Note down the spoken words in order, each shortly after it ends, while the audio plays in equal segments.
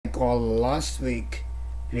called last week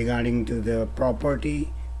regarding to the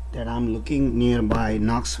property that I'm looking nearby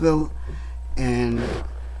Knoxville, and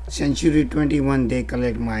Century 21 they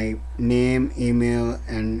collect my name, email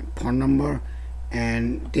and phone number,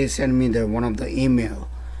 and they send me the one of the email.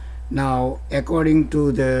 Now according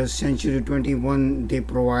to the Century 21 they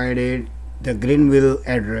provided the Greenville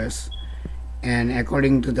address, and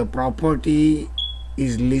according to the property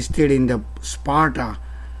is listed in the Sparta,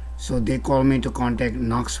 so they call me to contact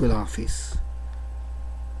Knoxville office,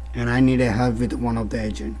 and I need a help with one of the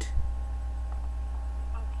agent.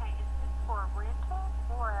 Okay, is this for a rental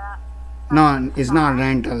or a... No, it's not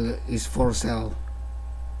rental, it's for sale.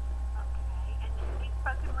 Okay, and have you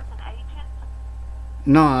spoken with an agent?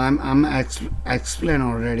 No, I'm explain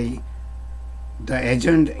already. The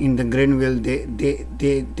agent in the Greenville,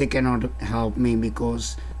 they cannot help me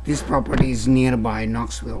because this property is nearby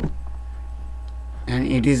Knoxville, and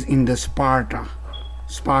it is in the Sparta,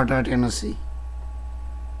 Tennessee.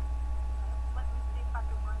 Let me see if I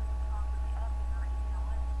can run the property up in our email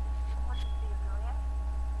list. What is the address?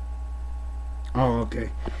 Oh, okay.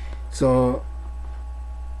 So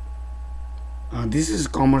this is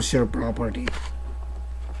commercial property.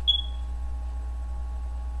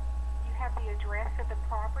 You have the address of the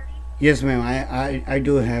property? Yes, ma'am. I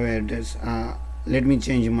do have address. Let me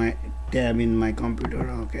change my tab in my computer.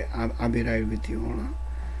 Okay, I'll be right with you. Hold on.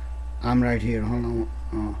 I'm right here. Hold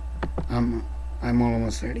on. I'm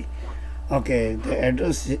almost ready. Okay, the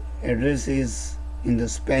address is in the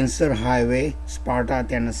Spencer Highway, Sparta,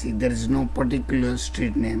 Tennessee. There is no particular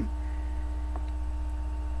street name.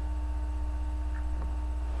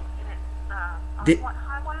 And The- it's on what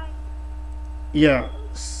highway? Yeah,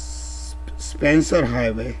 Spencer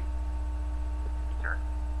Highway. Sure.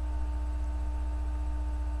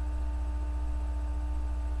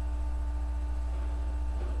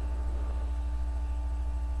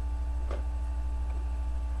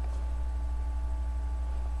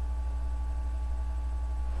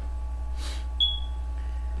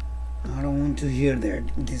 I don't want to hear that.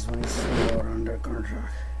 This one is slow or under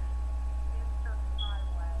contract. Spencer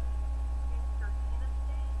Highway. Spencer,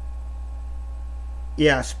 Tennessee?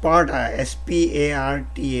 Yeah, Sparta,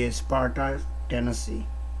 Sparta, Sparta, Tennessee.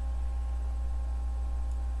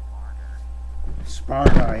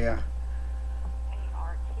 Sparta, yeah.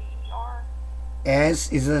 A-R-T-E-R?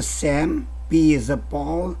 S is a Sam, P is a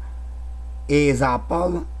Paul, A is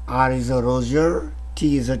apple, R is a Roger,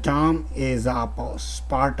 T is a Tom, A is a apple.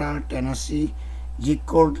 Sparta, Tennessee, zip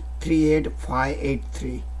code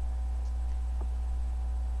 38583.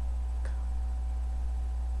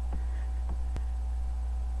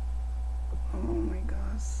 Oh my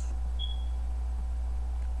gosh.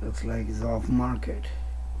 Looks like it's off market.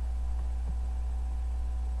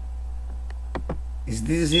 Is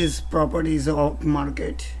this his property is off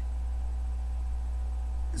market?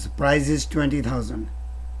 His price is 20,000.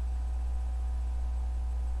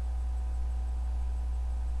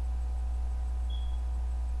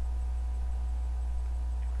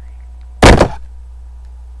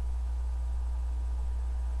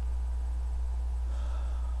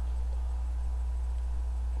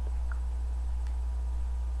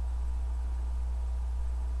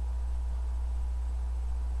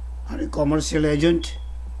 Are you a commercial agent?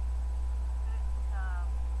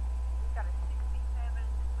 We've got a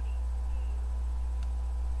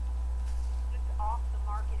 6722. It's off the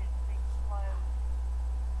market. It's been closed.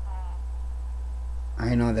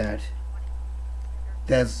 I know that.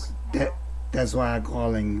 That's why I'm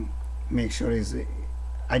calling. Make sure is.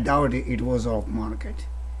 I doubt it was off market.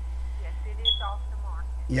 Yes, it is off the market.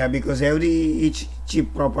 Yeah, because each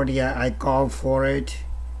cheap property I call for it,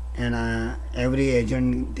 and every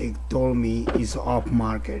agent they told me is off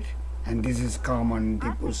market, and this is common. They I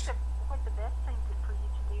think push. what the best thing for you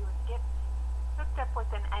to do is get hooked up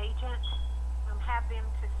with an agent and have them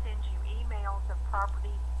to send you emails of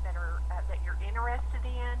properties that are that you're interested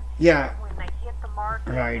in. Yeah, When they hit the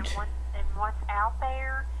market Right. and what's out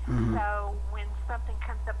there. Mhm. So when something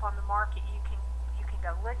comes up on the market, you can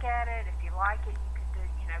go look at it. If you like it, you can do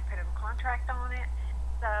put a contract on it.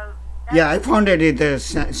 So that's yeah. I found it at the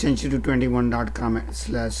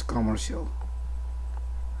century21.com/commercial.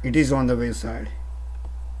 It is on the website.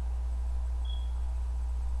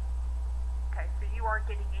 okay. So you are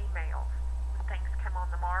getting emails when things come on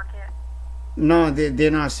the market. No, they're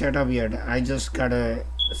not set up yet. I just got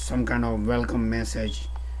some kind of welcome message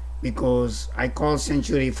because I called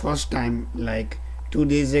Century first time like 2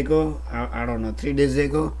 days ago. I don't know, 3 days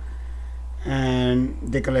ago, and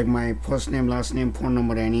they collect my first name, last name, phone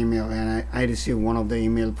number, and email. And I received one of the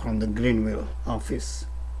email from the Greenville office.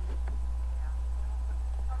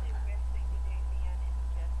 Probably the best thing to do then is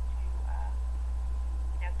just to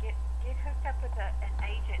get hooked up with an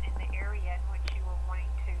agent in the area in which you were wanting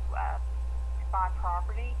to buy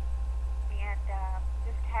property, and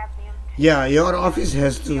just have them Yeah, to your office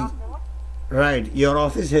has be to, on the look. right, your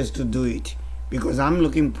office has to do it because I'm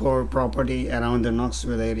looking for property around the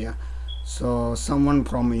Knoxville area. So someone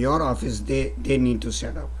from your office, they need to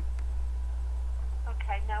set up.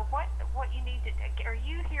 Okay, now what you need to do, are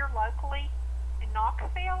you here locally in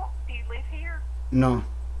Knoxville? Do you live here? No.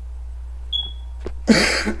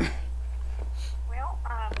 Well,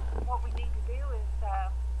 what we need to do is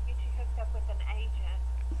get you hooked up with an agent,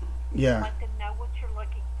 Yeah. let them know what you're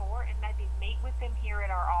looking for, and maybe meet with them here at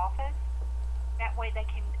our office. That way they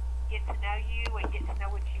can get to know you and get to know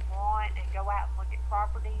what you want and go out and look at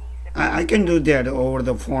properties. I can do that over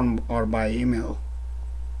the phone or by email.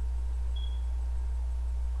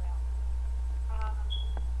 Well,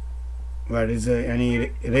 But is there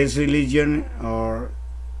any race, religion, or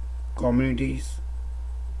communities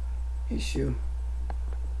issue?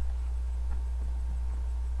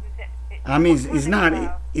 I mean,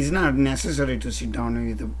 it's not necessary to sit down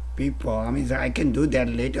with the people. I mean, I can do that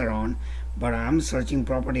later on, but I'm searching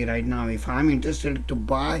property right now. If I'm interested to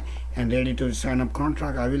buy and ready to sign up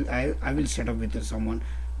contract, I will set up with someone,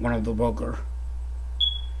 one of the broker.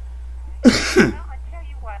 well, I tell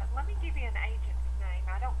you what, let me give you an agent's name.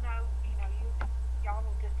 I don't know, y'all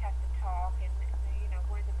will just have to talk, and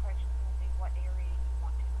where the questions will be, what area you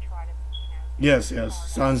want to try to, Yes, yes, start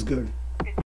sounds off. good.